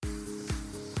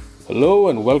Hello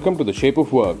and welcome to The Shape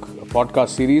of Work, a podcast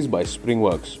series by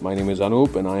Springworks. My name is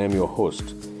Anup and I am your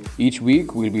host. Each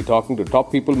week, we'll be talking to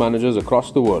top people managers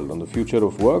across the world on the future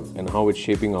of work and how it's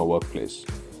shaping our workplace.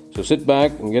 So sit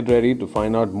back and get ready to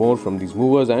find out more from these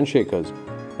movers and shakers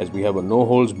as we have a no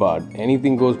holds barred,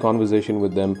 anything goes conversation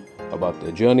with them about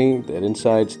their journey, their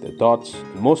insights, their thoughts,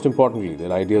 and most importantly,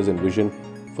 their ideas and vision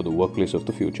for the workplace of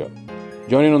the future.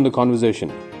 Join in on the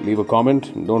conversation, leave a comment,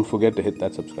 and don't forget to hit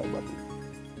that subscribe button.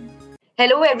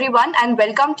 Hello, everyone, and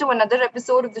welcome to another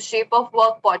episode of the Shape of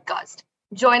Work podcast.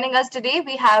 Joining us today,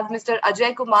 we have Mr.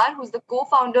 Ajay Kumar, who's the co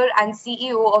founder and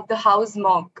CEO of the House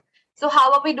Monk. So,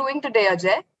 how are we doing today,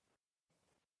 Ajay?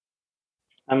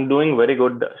 I'm doing very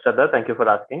good, Shraddha. Thank you for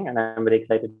asking, and I'm very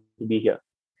excited to be here.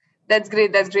 That's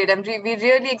great. That's great. We're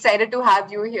really excited to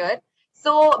have you here.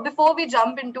 So, before we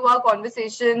jump into our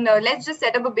conversation, let's just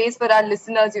set up a base for our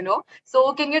listeners.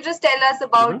 So, can you just tell us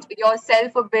about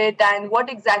yourself a bit and what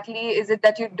exactly is it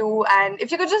that you do? And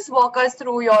if you could just walk us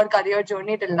through your career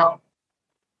journey till now.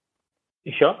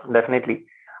 Sure, definitely.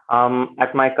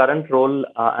 At my current role,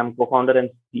 I'm co-founder and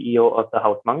CEO of the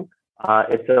House Monk.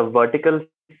 It's a vertical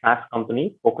SaaS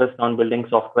company focused on building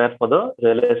software for the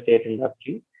real estate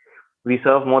industry. We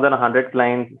serve more than 100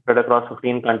 clients spread across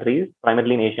 15 countries,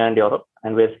 primarily in Asia and Europe,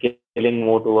 and we're scaling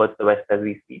more towards the West as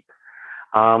we speak.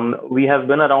 We have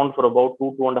been around for about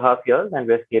 2.5 years, and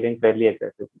we're scaling fairly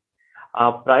aggressively.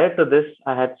 Prior to this,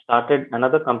 I had started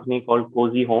another company called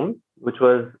Cozy Homes, which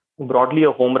was broadly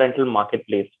a home rental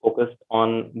marketplace focused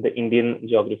on the Indian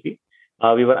geography.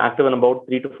 We were active in about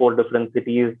 3 to 4 different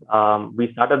cities.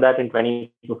 We started that in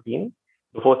 2015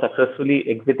 before successfully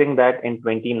exiting that in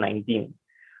 2019.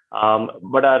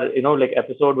 But our,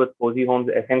 episode with Cozy Homes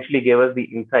essentially gave us the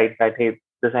insight that, hey,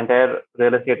 this entire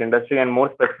real estate industry, and more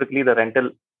specifically the rental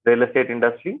real estate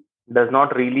industry, does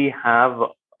not really have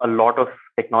a lot of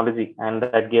technology. And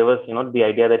that gave us, the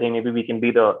idea that, hey, maybe we can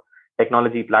be the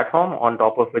technology platform on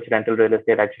top of which rental real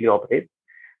estate actually operates.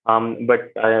 We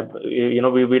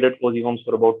did Cozy Homes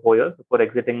for about 4 years before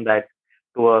exiting that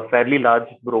to a fairly large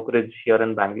brokerage here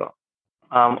in Bangalore.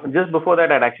 Just before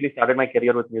that, I'd actually started my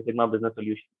career with Mu Sigma Business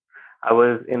Solutions. I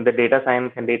was in the data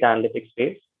science and data analytics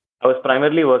space. I was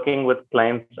primarily working with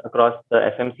clients across the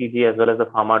FMCG as well as the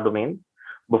pharma domain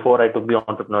before I took the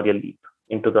entrepreneurial leap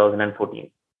in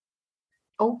 2014.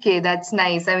 Okay, that's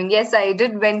nice. Yes, I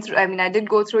did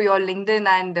go through your LinkedIn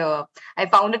and I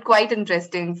found it quite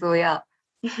interesting. So yeah,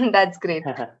 that's great.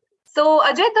 So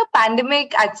Ajay, the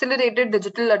pandemic accelerated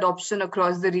digital adoption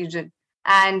across the region,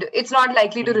 and it's not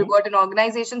likely to revert. And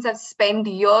organizations have spent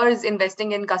years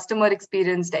investing in customer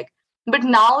experience tech, but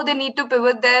now they need to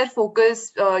pivot their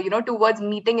focus, towards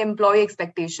meeting employee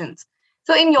expectations.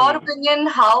 So, in your opinion,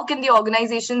 how can the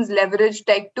organizations leverage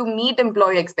tech to meet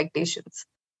employee expectations?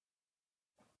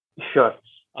 Sure.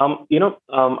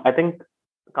 I think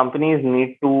companies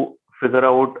need to figure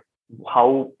out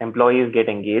how employees get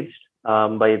engaged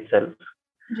by itself.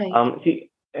 Right.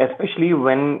 Especially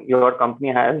when your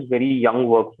company has very young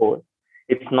workforce,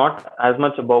 it's not as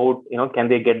much about, can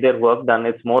they get their work done?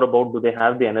 It's more about, do they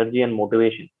have the energy and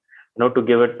motivation, to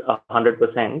give it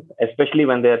 100%, especially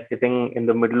when they're sitting in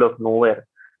the middle of nowhere,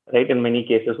 right? In many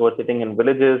cases, who are sitting in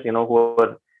villages, who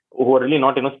are really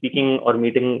not, speaking or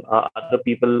meeting other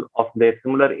people of their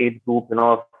similar age group,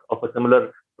 of a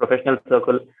similar professional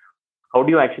circle. How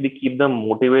do you actually keep them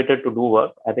motivated to do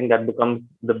work? I think that becomes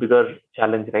the bigger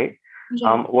challenge, right?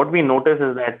 What we notice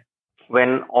is that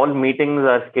when all meetings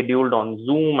are scheduled on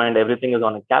Zoom and everything is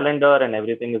on a calendar and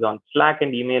everything is on Slack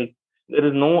and email, there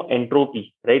is no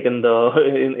entropy, right, in the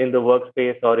in the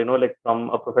workspace or from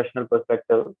a professional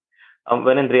perspective.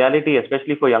 When in reality,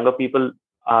 especially for younger people,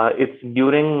 it's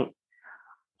during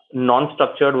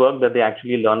non-structured work that they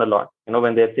actually learn a lot.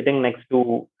 When they're sitting next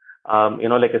to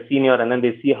like a senior, and then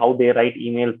they see how they write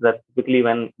emails. That's typically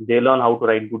when they learn how to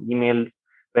write good emails.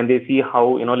 When they see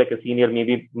how, like a senior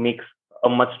maybe makes a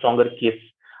much stronger case,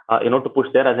 to push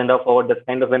their agenda forward, that's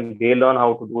kind of when they learn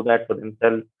how to do that for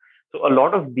themselves. So a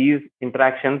lot of these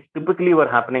interactions typically were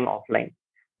happening offline,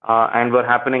 and were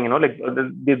happening,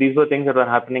 these were things that were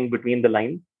happening between the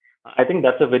lines. I think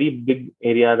that's a very big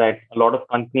area that a lot of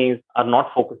companies are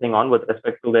not focusing on with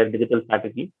respect to their digital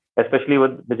strategy, especially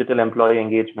with digital employee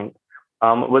engagement.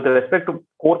 With respect to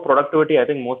core productivity, I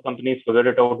think most companies figured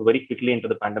it out very quickly into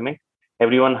the pandemic.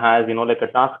 Everyone has, like a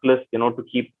task list, to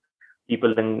keep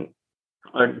people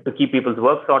to keep people's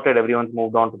work sorted. Everyone's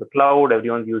moved on to the cloud.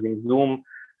 Everyone's using Zoom.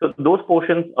 So those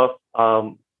portions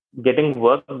of getting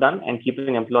work done and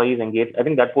keeping employees engaged, I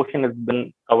think that portion has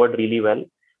been covered really well.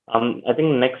 I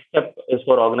think next step is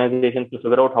for organizations to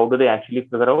figure out how do they actually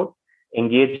figure out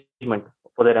engagement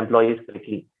for their employees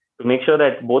quickly. to make sure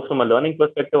that both from a learning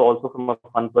perspective, also from a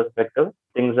fun perspective,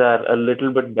 things are a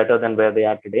little bit better than where they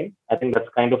are today. I think that's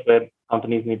kind of where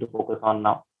companies need to focus on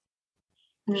now.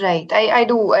 Right. I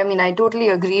do. I mean, I totally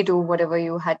agree to whatever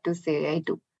you had to say. I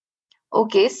do.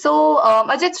 Okay, so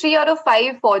Ajay, 3 out of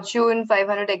 5 Fortune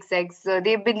 500 execs,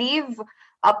 they believe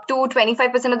up to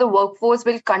 25% of the workforce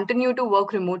will continue to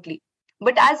work remotely.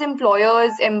 But as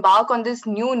employers embark on this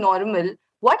new normal,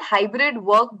 what hybrid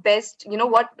work best,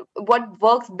 what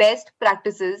works best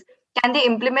practices can they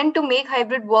implement to make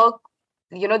hybrid work,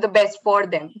 the best for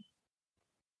them?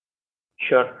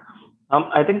 Sure.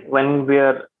 I think when we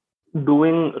are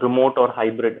doing remote or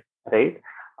hybrid, right?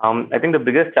 I think the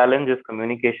biggest challenge is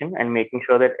communication and making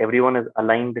sure that everyone is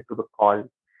aligned to the call.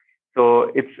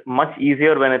 So it's much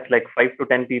easier when it's like 5 to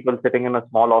 10 people sitting in a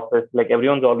small office, like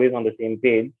everyone's always on the same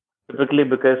page, typically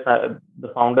because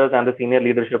the founders and the senior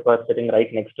leadership are sitting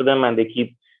right next to them and they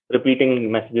keep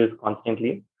repeating messages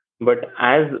constantly. But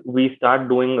as we start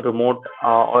doing remote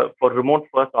or for remote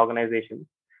first organizations,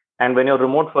 and when you're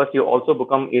remote first, you also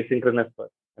become asynchronous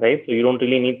first, right? So you don't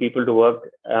really need people to work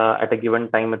at a given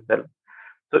time itself.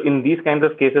 So in these kinds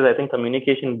of cases, I think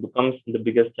communication becomes the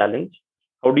biggest challenge.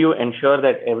 How do you ensure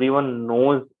that everyone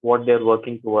knows what they're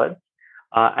working towards,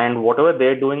 and whatever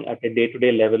they're doing at a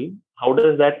day-to-day level, how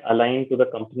does that align to the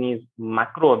company's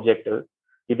macro objectives,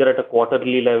 either at a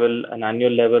quarterly level, an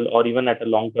annual level, or even at a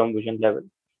long-term vision level?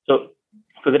 So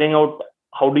figuring out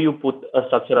how do you put a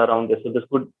structure around this. So this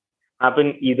could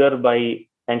happen either by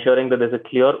ensuring that there's a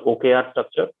clear OKR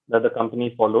structure that the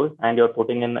company follows, and you're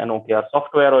putting in an OKR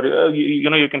software, or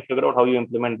you can figure out how you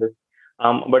implement this.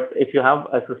 But if you have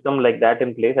a system like that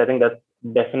in place, I think that's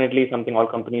definitely something all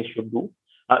companies should do.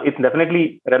 It's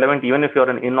definitely relevant even if you're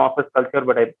an in-office culture,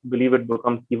 but I believe it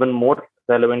becomes even more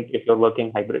relevant if you're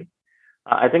working hybrid.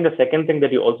 I think the second thing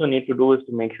that you also need to do is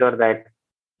to make sure that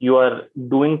you are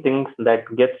doing things that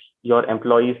gets your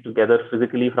employees together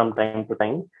physically from time to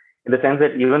time, in the sense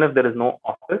that even if there is no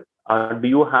office, do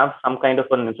you have some kind of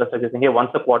an infrastructure saying, hey, once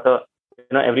a quarter,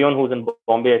 everyone who's in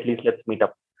Bombay, at least let's meet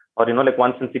up. Or, like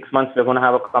once in 6 months, we're going to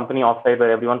have a company offsite where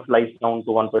everyone flies down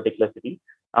to one particular city.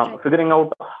 Figuring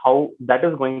out how that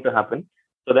is going to happen,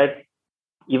 so that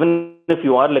even if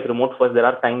you are like remote first, there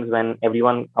are times when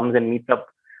everyone comes and meets up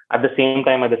at the same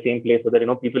time at the same place, so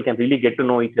that people can really get to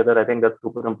know each other. I think that's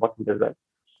super important as well.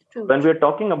 True. When we're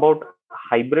talking about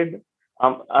hybrid,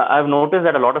 I've noticed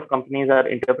that a lot of companies are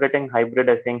interpreting hybrid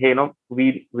as saying, hey,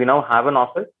 we now have an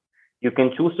office. You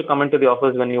can choose to come into the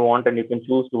office when you want, and you can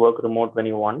choose to work remote when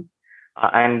you want.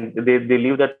 And they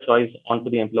leave that choice onto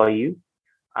the employees.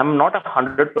 I'm not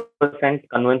 100%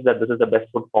 convinced that this is the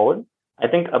best foot forward. I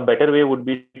think a better way would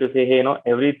be to say, hey,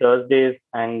 every Thursdays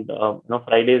and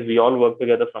Fridays we all work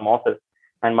together from office,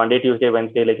 and Monday, Tuesday,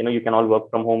 Wednesday, you can all work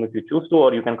from home if you choose to,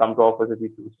 or you can come to office if you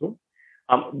choose to.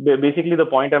 Basically, the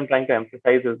point I'm trying to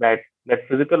emphasize is that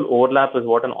physical overlap is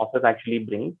what an office actually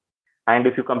brings. And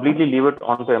if you completely leave it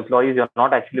on to employees, you're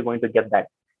not actually going to get that,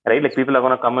 right? Like people are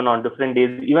going to come in on different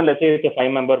days. Even let's say it's a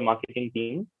 5-member marketing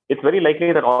team, it's very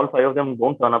likely that all 5 of them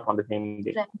don't turn up on the same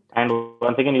day. Right. And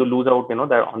once again, you lose out,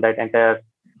 on that entire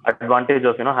advantage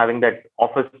of, having that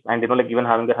office and, even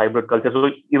having the hybrid culture. So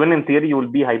even in theory, you will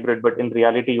be hybrid, but in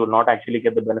reality, you will not actually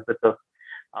get the benefits of,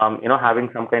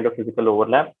 having some kind of physical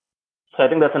overlap. So I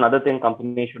think that's another thing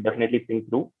companies should definitely think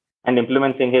through and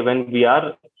implement, saying, hey, when we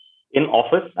are in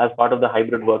office as part of the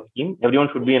hybrid work scheme, everyone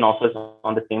should be in office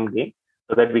on the same day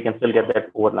so that we can still get that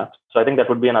overlap. So I think that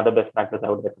would be another best practice I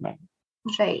would recommend.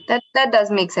 Right. That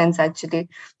does make sense actually.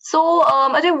 So,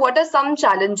 Ajay, what are some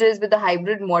challenges with the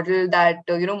hybrid model that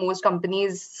most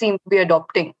companies seem to be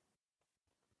adopting?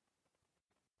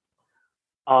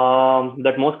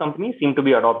 That most companies seem to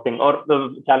be adopting, or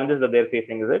the challenges that they're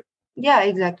facing, is it? Yeah,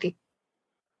 exactly.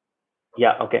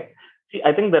 Yeah. Okay. See,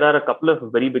 I think there are a couple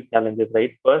of very big challenges,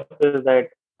 right? First is that,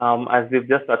 as we've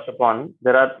just touched upon,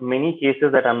 there are many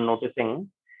cases that I'm noticing.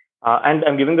 And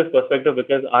I'm giving this perspective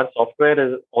because our software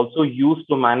is also used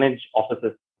to manage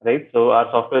offices, right? So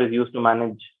our software is used to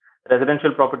manage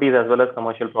residential properties as well as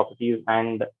commercial properties,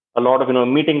 and a lot of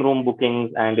meeting room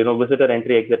bookings and visitor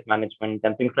entry exit management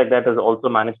and things like that is also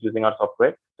managed using our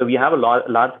software. So we have a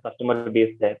large customer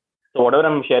base there. So whatever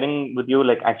I'm sharing with you,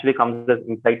 actually comes as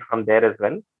insight from there as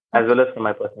well as from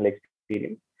my personal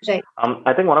experience. Right.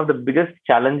 I think one of the biggest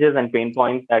challenges and pain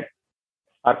points that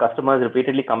our customers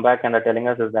repeatedly come back and are telling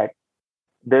us is that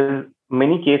there's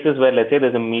many cases where, let's say,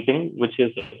 there's a meeting which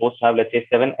is supposed to have, let's say,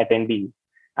 7 attendees,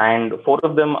 and 4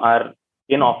 of them are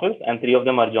in office and 3 of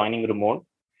them are joining remote.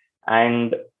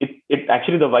 And it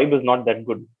actually, the vibe is not that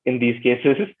good in these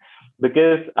cases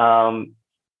because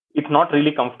it's not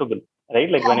really comfortable, right?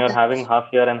 Like when you're having half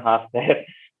here and half there,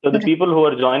 So the people who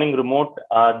are joining remote,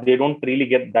 they don't really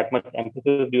get that much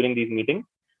emphasis during these meetings.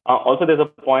 Also, there's a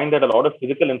point that a lot of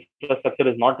physical infrastructure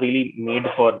is not really made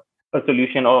for a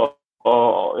solution or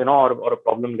a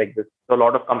problem like this. So a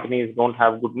lot of companies don't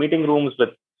have good meeting rooms with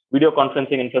video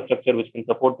conferencing infrastructure which can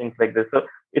support things like this. So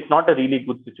it's not a really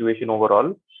good situation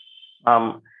overall.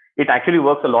 It actually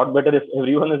works a lot better if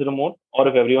everyone is remote or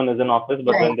if everyone is in office.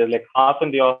 But when there's like half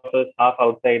in the office, half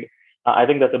outside, I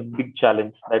think that's a big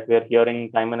challenge that we are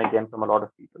hearing time and again from a lot of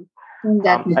people.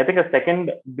 I think a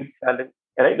second big challenge,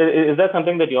 right? Is that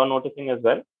something that you're noticing as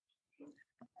well?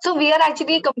 So we are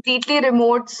actually completely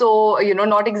remote. So,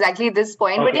 not exactly this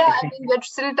point, but yeah, I mean, we're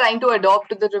still trying to adopt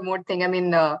to the remote thing. I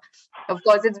mean, of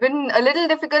course, it's been a little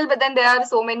difficult, but then there are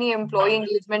so many employee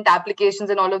engagement applications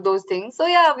and all of those things. So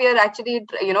yeah, we are actually,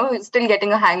 still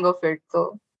getting a hang of it.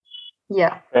 So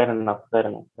yeah. Fair enough.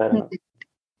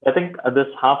 I think this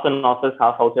half in office,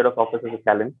 half outside of office is a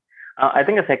challenge. I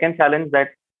think a second challenge that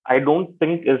I don't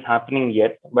think is happening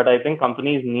yet, but I think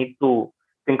companies need to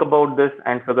think about this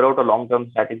and figure out a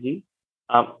long-term strategy.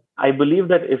 I believe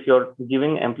that if you're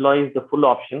giving employees the full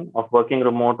option of working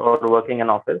remote or working in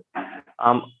office,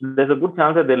 there's a good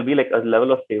chance that there'll be like a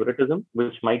level of favoritism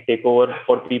which might take over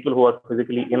for people who are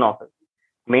physically in office,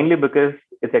 mainly because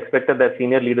it's expected that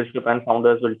senior leadership and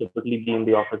founders will typically be in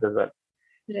the office as well.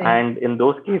 Right. And in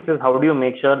those cases, how do you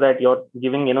make sure that you're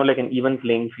giving, like an even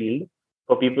playing field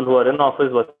for people who are in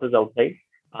office versus outside?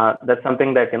 That's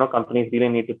something that, companies really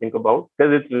need to think about,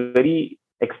 because it's very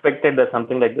expected that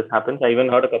something like this happens. I even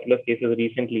heard a couple of cases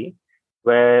recently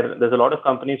where there's a lot of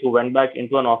companies who went back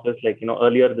into an office, like,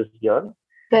 earlier this year.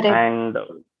 Correct. And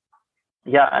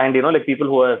like people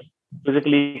who are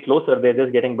physically closer, they're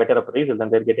just getting better appraisals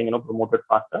and they're getting, promoted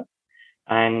faster.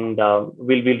 And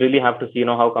we'll really have to see,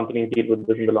 how companies deal with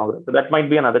this in the long run. So that might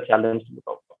be another challenge to look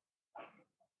out for.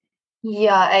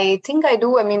 Yeah, I think I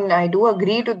do. I mean, I do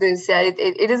agree to this. Yeah,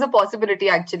 it is a possibility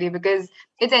actually, because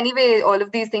it's anyway, all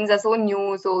of these things are so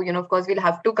new. So, of course, we'll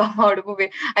have to come out of a way.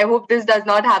 I hope this does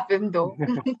not happen though.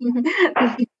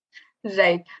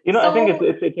 Right. I think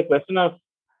it's a question of,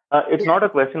 it's not a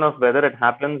question of whether it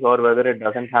happens or whether it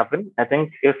doesn't happen. I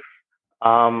think if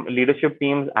leadership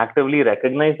teams actively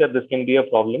recognize that this can be a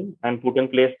problem and put in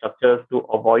place structures to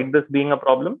avoid this being a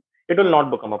problem, it will not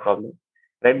become a problem.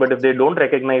 Right. But if they don't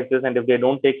recognize this and if they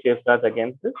don't take safeguards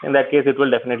against this, in that case, it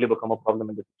will definitely become a problem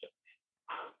in the future.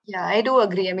 Yeah, I do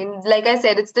agree. I mean, like I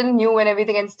said, it's still new and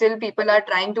everything, and still people are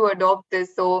trying to adopt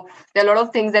this. So there are a lot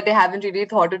of things that they haven't really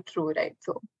thought it through, right?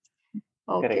 So,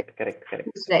 okay. Correct.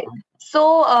 Right.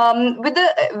 So, with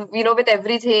the, with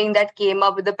everything that came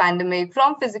up with the pandemic,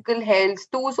 from physical health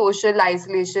to social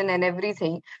isolation and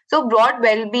everything, so brought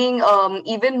well-being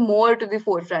even more to the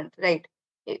forefront, right?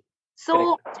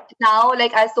 So now,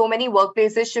 like as so many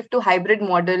workplaces shift to hybrid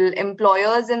model,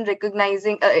 employers and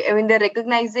they're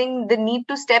recognizing the need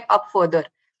to step up further.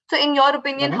 So in your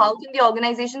opinion, how can the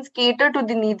organizations cater to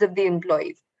the needs of the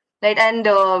employees? Right. And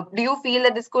do you feel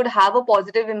that this could have a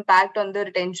positive impact on the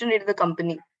retention rate of the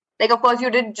company? Like, of course,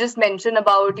 you did just mention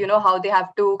about, how they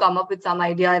have to come up with some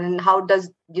idea and how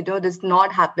does, this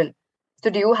not happen?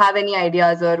 So do you have any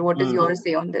ideas or what is your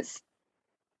say on this?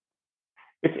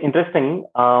 It's interesting.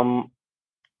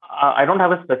 I don't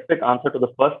have a specific answer to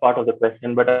the first part of the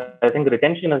question, but I think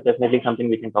retention is definitely something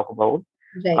we can talk about.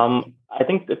 Right. I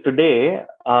think today,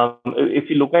 if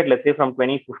you look at, let's say, from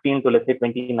 2015 to, let's say,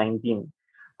 2019,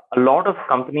 a lot of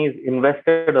companies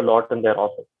invested a lot in their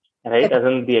office, right? As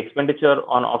in the expenditure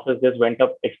on office just went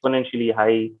up exponentially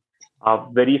high,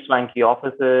 very swanky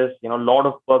offices, a lot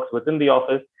of perks within the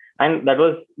office. And that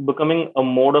was becoming a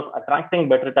mode of attracting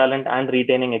better talent and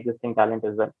retaining existing talent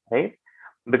as well, right?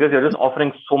 Because you're just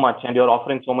offering so much and you're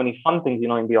offering so many fun things,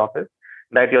 in the office,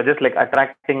 that you're just like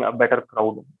attracting a better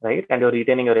crowd, right? And you're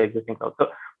retaining your existing crowd. So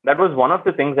that was one of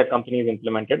the things that companies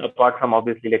implemented, apart from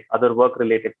obviously like other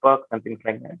work-related perks and things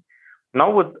like that.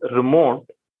 Now with remote,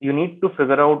 you need to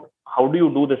figure out how do you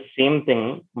do the same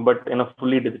thing, but in a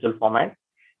fully digital format.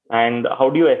 And how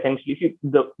do you essentially see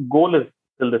the goal is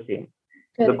still the same.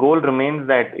 The goal remains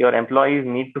that your employees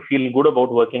need to feel good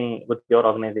about working with your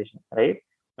organization, right?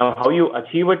 Now, how you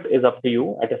achieve it is up to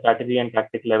you at a strategy and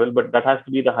tactic level, but that has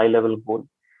to be the high level goal.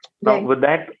 Now, with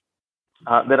that,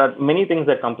 there are many things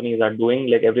that companies are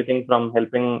doing, like everything from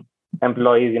helping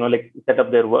employees, like set up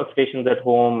their workstations at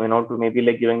home, to maybe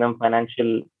like giving them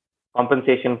financial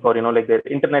compensation for, like their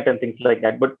internet and things like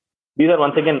that. But these are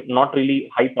once again not really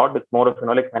high thought. It's more of,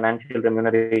 like financial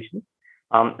remuneration.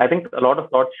 I think a lot of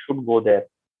thought should go there.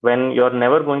 When you're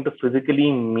never going to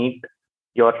physically meet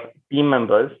your team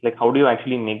members, like how do you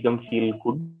actually make them feel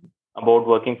good about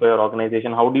working for your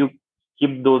organization? How do you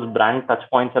keep those brand touch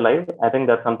points alive, I think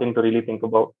that's something to really think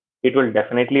about. It will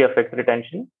definitely affect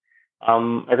retention.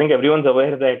 I think everyone's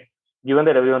aware that given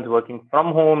that everyone's working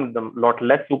from home, the lot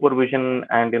less supervision,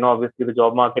 and obviously the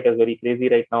job market is very crazy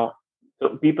right now.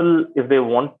 So people, if they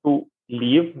want to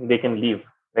leave, they can leave,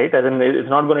 right? As in, it's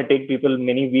not going to take people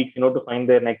many weeks, to find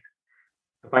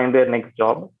their next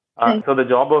job. Right. So the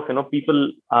job of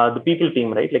people, the people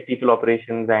team, right, like people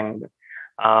operations and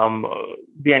um,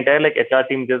 the entire like HR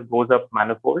team just goes up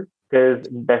manifold, because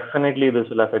definitely this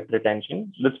will affect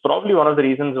retention. That's probably one of the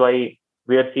reasons why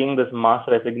we are seeing this mass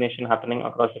resignation happening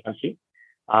across the country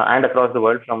and across the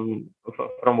world from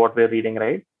what we're reading,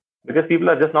 right? Because people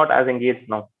are just not as engaged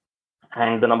now,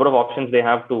 and the number of options they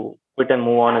have to quit and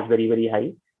move on is very very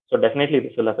high. So definitely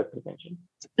this will affect retention.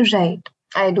 Right.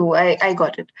 I do. I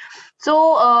got it.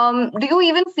 So, do you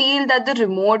even feel that the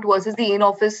remote versus the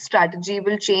in-office strategy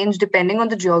will change depending on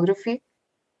the geography?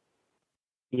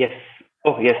 Yes.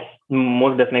 Oh, yes.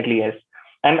 Most definitely, yes.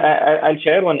 And I'll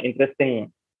share one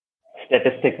interesting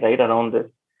statistic right around this.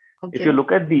 If you Okay.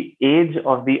 look at the age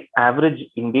of the average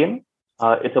Indian,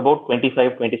 it's about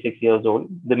 25, 26 years old.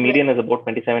 The Right. median is about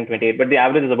 27, 28, but the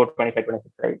average is about 25,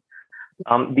 26, right?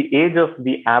 The age of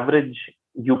the average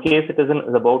UK citizen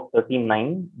is about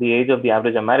 39. The age of the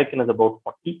average American is about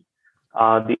 40.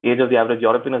 The age of the average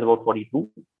European is about 42.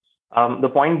 The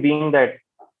point being that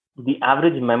the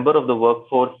average member of the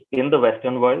workforce in the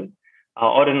Western world,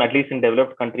 or in at least in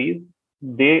developed countries,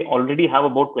 they already have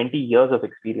about 20 years of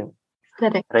experience,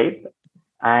 Correct. right?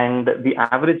 And the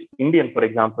average Indian, for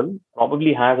example,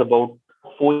 probably has about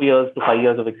 4 years to 5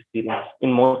 years of experience.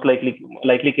 In most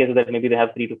likely cases, that maybe they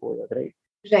have 3 to 4 years, right?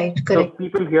 Right. So Correct.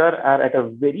 people here are at a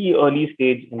very early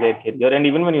stage in their career. And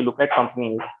even when you look at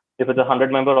companies, if it's a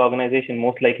 100-member organization,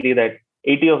 most likely that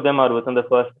 80 of them are within the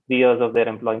first 3 years of their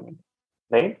employment,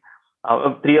 right?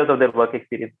 3 years of their work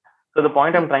experience. So the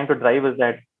point I'm trying to drive is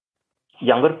that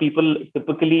younger people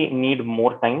typically need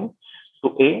more time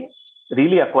to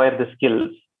really acquire the skills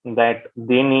that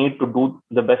they need to do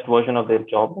the best version of their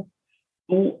job.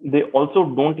 Two, they also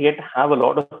don't yet have a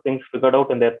lot of things figured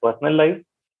out in their personal life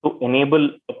to enable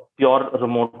a pure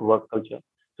remote work culture.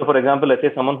 So, for example, let's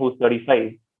say someone who's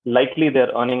 35, likely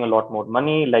they're earning a lot more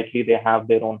money, likely they have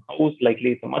their own house,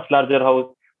 likely it's a much larger house.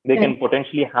 They can Right.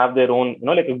 potentially have their own,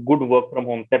 like a good work from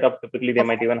home setup. Typically, they Of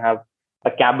might even have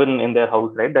a cabin in their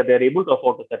house, right? That they're able to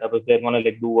afford to set up if they're going to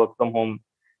like do work from home,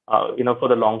 for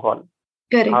the long haul.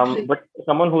 correct. Right. But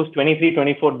someone who's 23,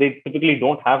 24, they typically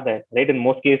don't have that, right? In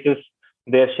most cases,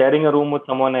 they're sharing a room with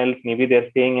someone else. Maybe they're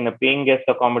staying in a paying guest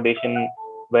accommodation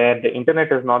where the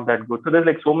internet is not that good. So there's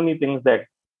like so many things that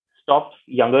stops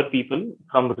younger people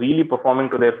from really performing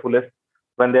to their fullest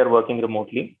when they're working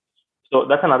remotely. So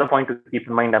that's another point to keep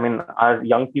in mind. I mean, are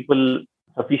young people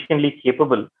sufficiently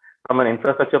capable from an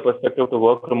infrastructure perspective to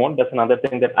work remote? That's another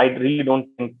thing that I really don't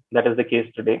think that is the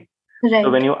case today.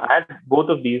 So when Right. you add both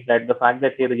of these, that the fact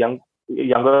that say the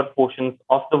younger portions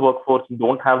of the workforce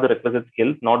don't have the requisite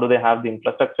skills, nor do they have the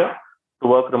infrastructure to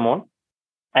work remote,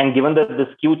 and given that the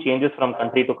skew changes from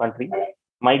country to country,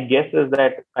 my guess is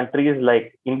that countries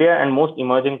like India and most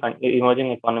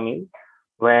emerging economies,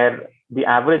 where the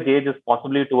average age is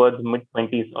possibly towards mid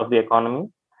 20s of the economy,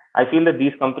 I feel that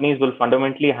these companies will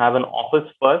fundamentally have an office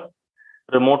first,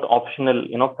 remote optional,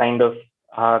 kind of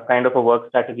a work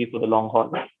strategy for the long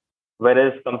haul.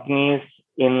 Whereas companies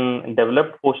in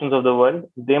developed portions of the world,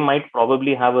 they might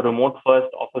probably have a remote first,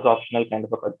 office optional kind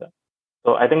of a culture.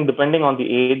 So I think depending on the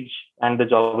age and the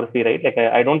geography, right? Like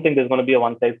I don't think there's going to be a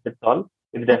one size fits all.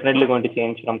 It's definitely going to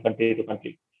change from country to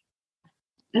country.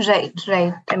 Right.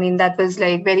 Right. I mean, that was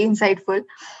like very insightful.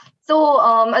 So,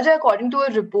 Ajay, according to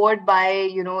a report by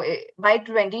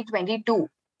 2022,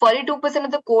 42%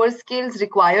 of the core skills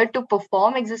required to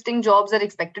perform existing jobs are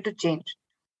expected to change.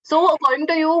 So, according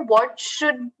to you, what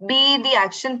should be the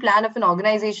action plan of an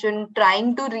organization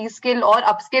trying to reskill or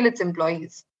upskill its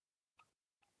employees?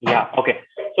 Yeah. Okay.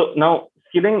 So now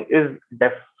skilling is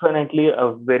definitely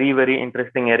a very, very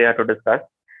interesting area to discuss.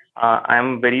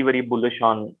 I'm very, very bullish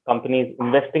on companies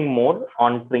investing more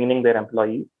on training their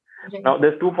employees. Right. Now,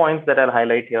 there's 2 points that I'll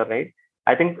highlight here, right?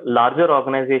 I think larger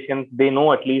organizations, they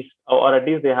know at least, or at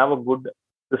least they have a good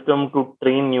system to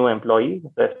train new employees,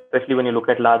 especially when you look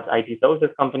at large IT services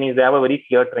companies, they have a very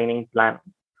clear training plan.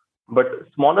 But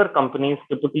smaller companies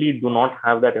typically do not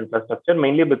have that infrastructure,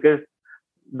 mainly because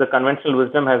the conventional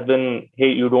wisdom has been,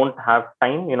 hey, you don't have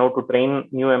time, to train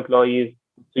new employees.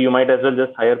 So you might as well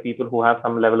just hire people who have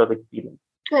some level of experience.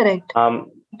 Correct.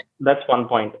 That's one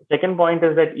point. Second point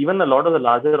is that even a lot of the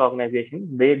larger organizations,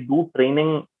 they do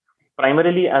training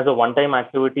primarily as a one-time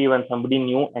activity when somebody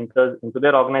new enters into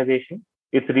their organization.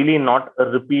 It's really not a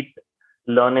repeat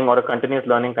learning or a continuous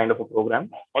learning kind of a program.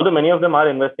 Although many of them are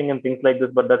investing in things like this,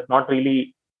 but that's not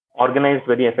really organized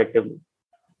very effectively.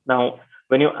 Now,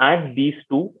 when you add these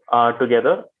two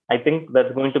together, I think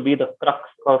that's going to be the crux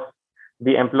of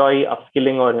the employee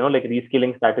upskilling or like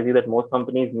reskilling strategy that most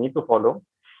companies need to follow,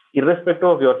 irrespective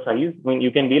of your size. I mean,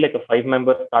 you can be like a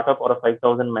 5-member startup or a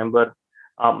 5,000-member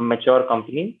mature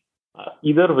company.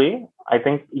 Either way, I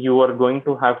think you are going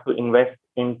to have to invest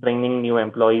in training new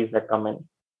employees that come in.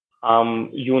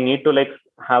 You need to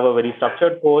have a very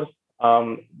structured course,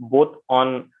 both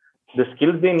on the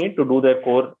skills they need to do their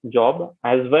core job,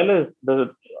 as well as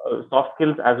the soft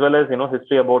skills, as well as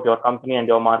history about your company and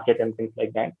your market and things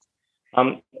like that.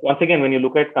 Once again, when you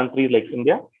look at countries like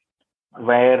India,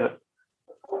 where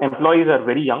employees are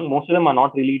very young, most of them are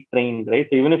not really trained, right?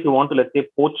 So even if you want to, let's say,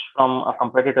 poach from a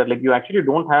competitor, you actually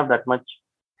don't have that much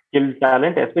skilled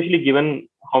talent, especially given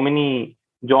how many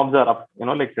jobs are up,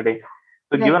 today.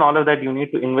 So Right. given all of that, you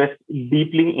need to invest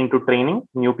deeply into training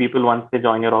new people once they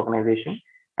join your organization.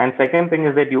 And second thing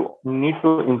is that you need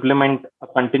to implement a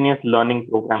continuous learning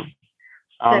program.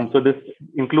 So this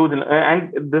includes,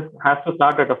 and this has to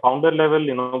start at a founder level,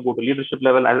 go to leadership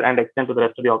level and extend to the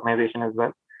rest of the organization as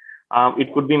well.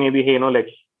 It could be maybe, hey,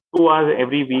 2 hours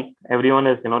every week, everyone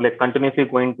is, continuously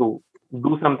going to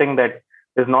do something that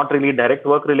is not really direct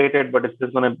work related, but it's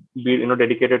just going to be,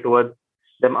 dedicated towards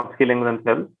them upskilling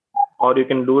themselves. Or you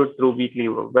can do it through weekly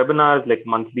webinars, like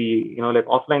monthly,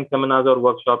 offline seminars or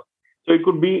workshops. So it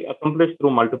could be accomplished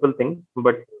through multiple things,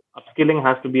 but upskilling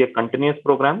has to be a continuous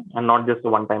program and not just a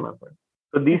one-time effort.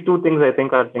 So these two things, I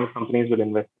think, are things companies will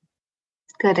invest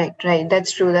in. Correct, right.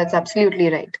 That's true. That's absolutely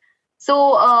right.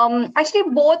 So, actually,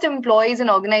 both employees and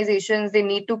organizations, they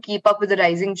need to keep up with the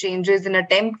rising changes and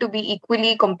attempt to be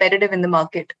equally competitive in the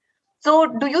market. So,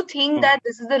 do you think that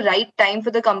this is the right time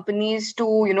for the companies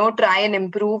to, try and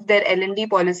improve their L&D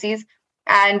policies?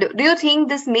 And do you think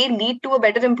this may lead to a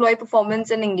better employee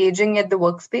performance and engaging at the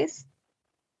workspace?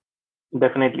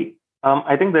 Definitely.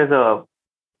 I think there's a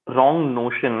wrong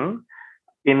notion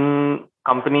in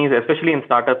companies, especially in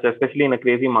startups, especially in a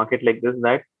crazy market like this,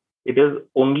 that it is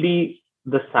only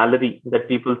the salary that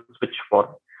people switch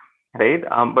for, right?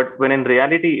 But when in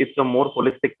reality, it's a more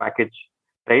holistic package,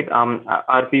 right?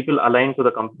 Are people aligned to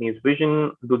the company's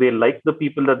vision? Do they like the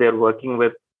people that they're working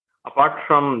with? Apart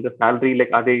from the salary,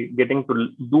 are they getting to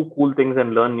do cool things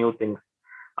and learn new things?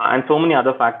 And so many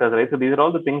other factors, right? So these are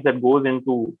all the things that goes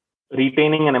into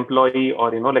retaining an employee,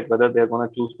 or whether they're going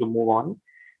to choose to move on.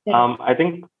 I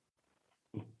think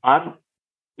are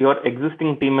your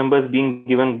existing team members being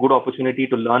given good opportunity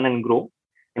to learn and grow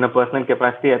in a personal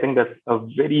capacity? I think that's a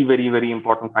very, very, very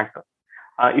important factor.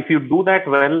 If you do that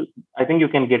well, I think you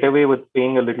can get away with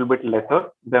paying a little bit lesser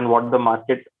than what the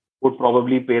market would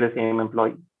probably pay the same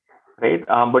employee, right?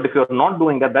 But if you're not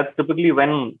doing that, that's typically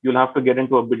when you'll have to get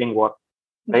into a bidding war,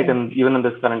 right? And even in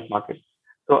this current market.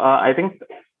 So I think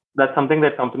that's something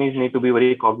that companies need to be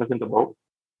very cognizant about.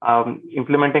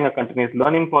 Implementing a continuous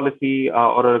learning policy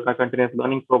or a continuous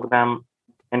learning program,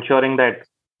 ensuring that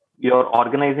you're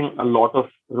organizing a lot of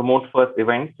remote first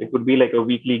events. It could be like a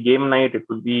weekly game night. It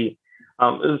could be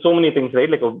so many things, right?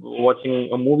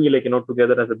 Watching a movie,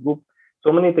 together as a group.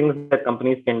 So many things that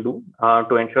companies can do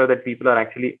to ensure that people are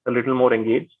actually a little more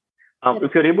engaged.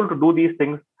 If you're able to do these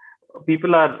things,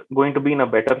 people are going to be in a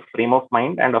better frame of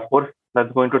mind, and of course,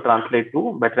 that's going to translate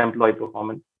to better employee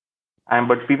performance.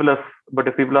 But if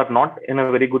people are not in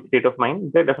a very good state of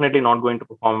mind, they're definitely not going to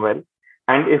perform well.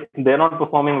 And if they're not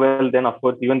performing well, then of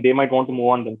course, even they might want to move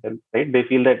on themselves, right? They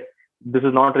feel that this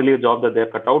is not really a job that they're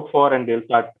cut out for, and they'll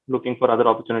start looking for other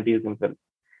opportunities themselves.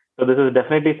 So this is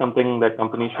definitely something that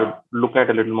companies should look at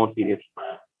a little more seriously.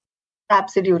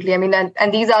 Absolutely. I mean,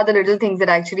 and these are the little things that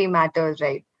actually matters,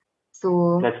 right?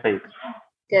 So that's right.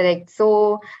 Correct.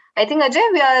 So I think,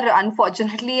 Ajay, we are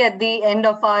unfortunately at the end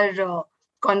of our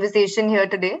conversation here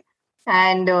today.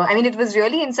 And I mean, it was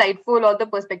really insightful, all the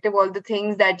perspective, all the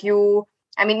things that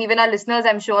even our listeners,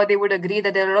 I'm sure they would agree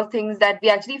that there are a lot of things that we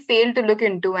actually failed to look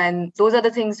into. And those are the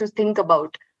things to think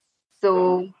about.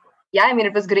 So, yeah, I mean,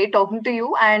 it was great talking to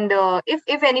you. And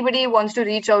if anybody wants to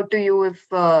reach out to you, will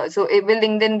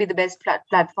LinkedIn be the best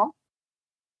platform?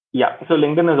 Yeah, so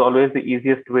LinkedIn is always the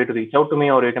easiest way to reach out to me,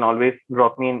 or you can always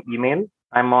drop me an email.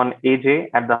 I'm on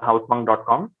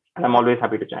aj@thehousepunk.com, and I'm always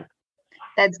happy to chat.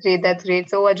 That's great. That's great.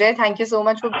 So, Ajay, thank you so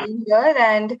much for being here.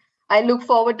 And I look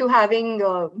forward to having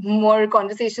more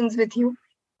conversations with you.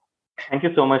 Thank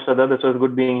you so much, Shraddha. This was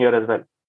good being here as well.